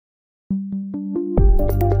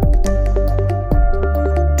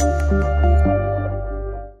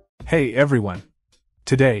Hey everyone!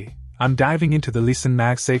 Today, I'm diving into the LISEN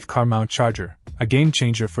Magsafe car mount charger, a game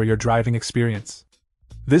changer for your driving experience.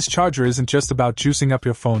 This charger isn't just about juicing up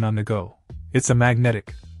your phone on the go. It's a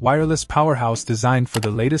magnetic, wireless powerhouse designed for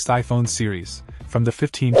the latest iPhone series, from the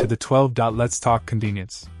 15 to the 12. Let's talk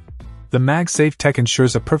convenience. The Magsafe tech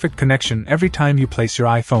ensures a perfect connection every time you place your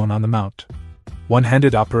iPhone on the mount.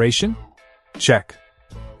 One-handed operation? Check.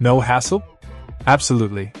 No hassle?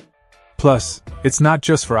 Absolutely. Plus, it's not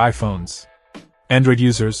just for iPhones. Android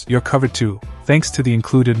users, you're covered too, thanks to the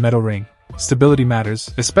included metal ring. Stability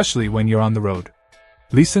matters, especially when you're on the road.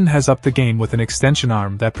 LISEN has upped the game with an extension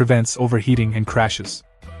arm that prevents overheating and crashes.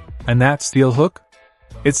 And that steel hook?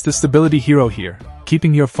 It's the stability hero here,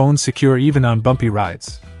 keeping your phone secure even on bumpy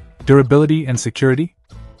rides. Durability and security?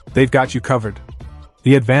 They've got you covered.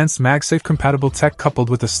 The advanced MagSafe-compatible tech coupled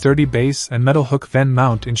with a sturdy base and metal hook vent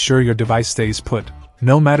mount ensure your device stays put,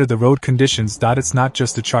 no matter the road conditions. It's not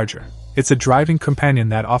just a charger. It's a driving companion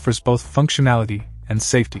that offers both functionality and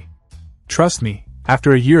safety. Trust me,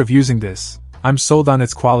 after a year of using this, I'm sold on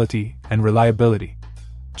its quality and reliability.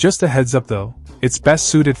 Just a heads up though, it's best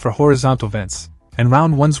suited for horizontal vents, and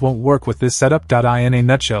round ones won't work with this setup. In a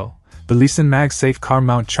nutshell, the LISEN Magsafe car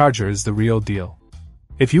mount charger is the real deal.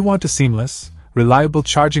 If you want a seamless, reliable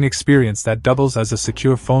charging experience that doubles as a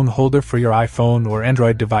secure phone holder for your iPhone or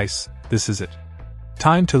Android device, this is it.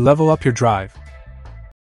 Time to level up your drive.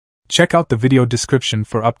 Check out the video description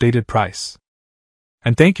for updated price.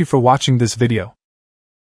 And thank you for watching this video.